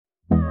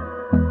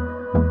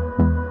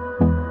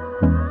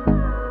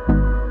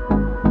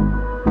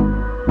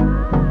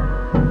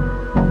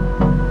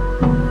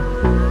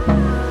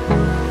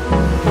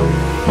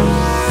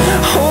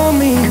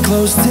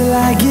close till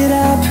I get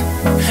up.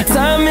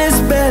 Time is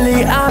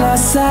barely on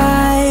our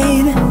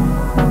side.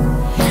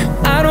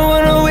 I don't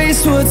wanna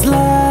waste what's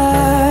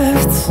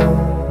left.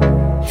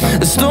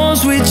 The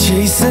storms we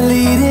chase are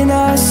leading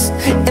us,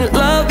 and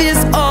love is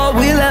all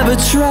we'll ever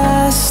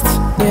trust.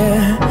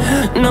 Yeah,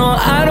 no,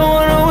 I don't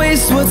wanna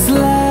waste what's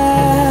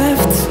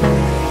left.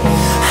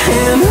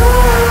 And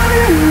on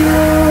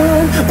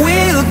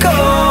we'll go,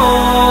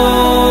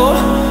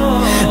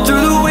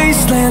 through the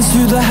wastelands,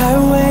 through the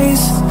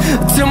highways,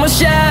 till my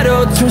shadow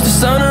turns to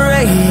sun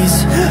rays.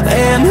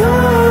 And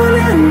on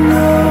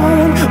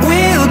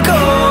we'll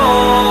go,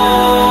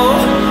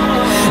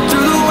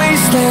 through the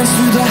wastelands,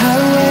 through the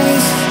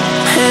highways,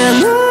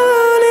 and on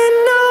we'll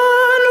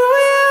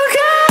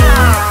go.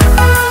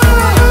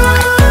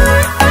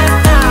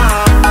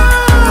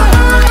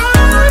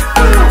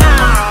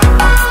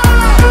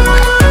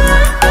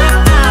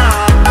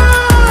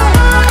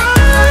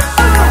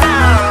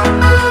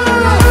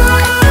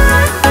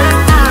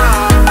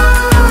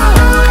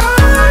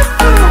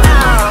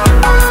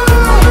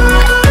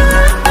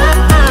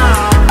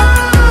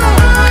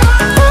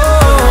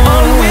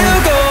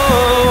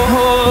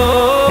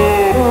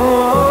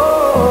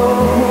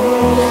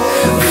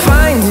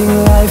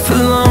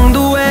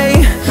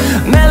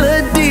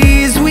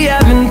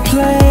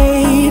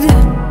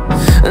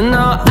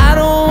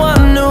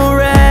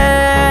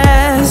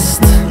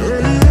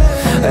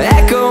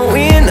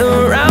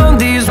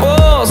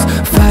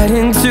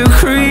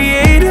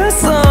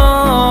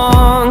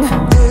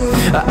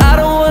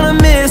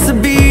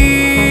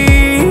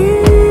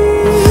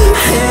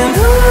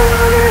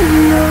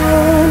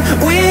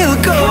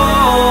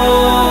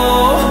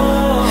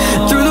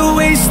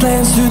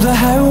 Through the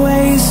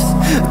highways,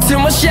 till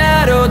my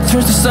shadow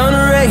turns to sun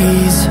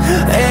rays.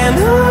 And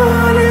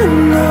on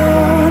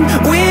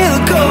we'll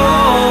go,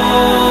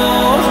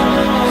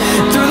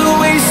 through the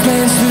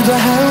wastelands, through the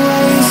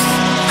highways,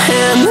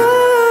 and on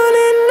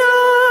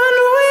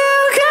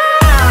we'll go.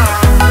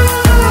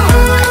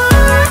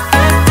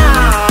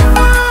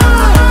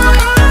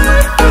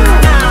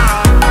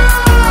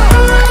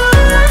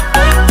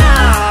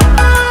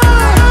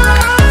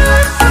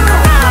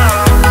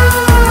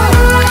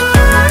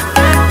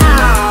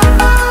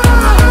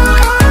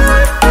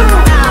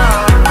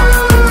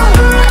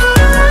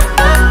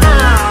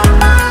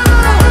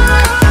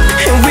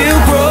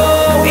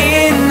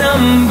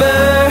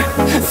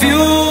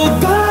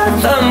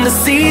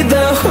 See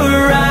the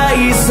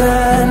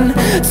horizon,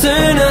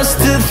 turn us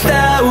to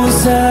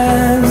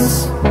thousands,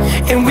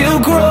 and we'll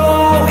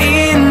grow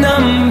in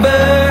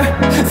number,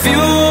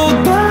 fueled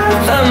by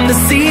them. To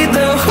see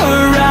the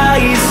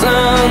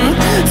horizon,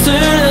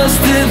 turn us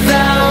to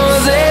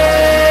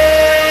thousands,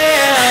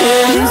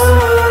 and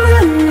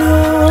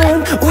on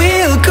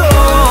we'll go,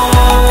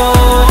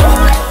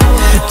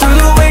 through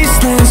the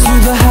wastelands,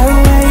 through the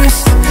highways,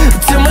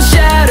 till my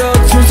shadow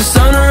turns to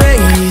sun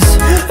rays.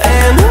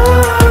 And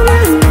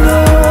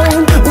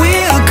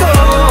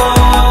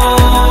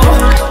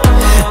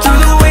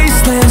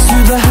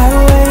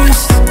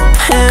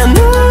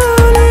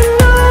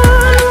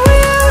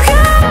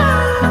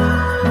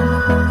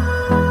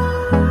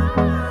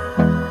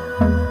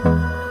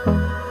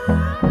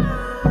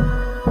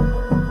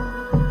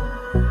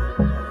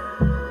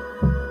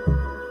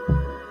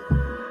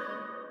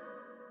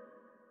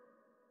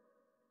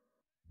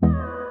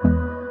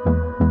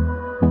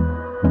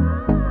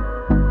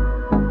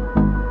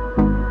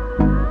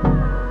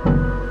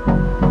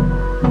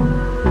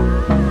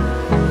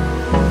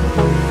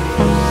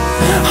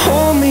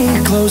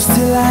close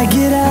till I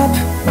get up.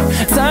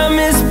 Time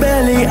is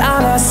barely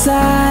on our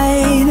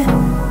side.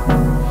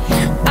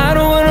 I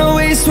don't wanna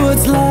waste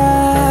what's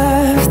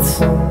left.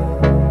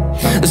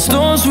 The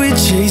storms we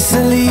chase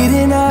are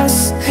leading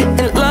us,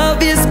 and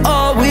love is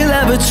all we'll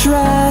ever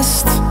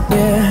trust.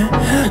 Yeah,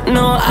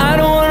 no, I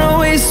don't wanna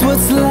waste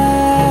what's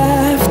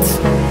left.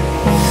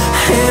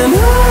 And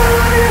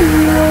on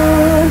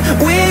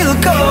we'll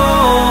go,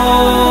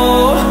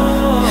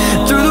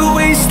 through the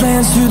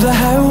wastelands, through the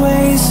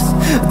highways,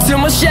 till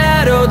my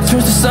shadow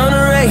turns to sun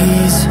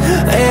rays.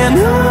 And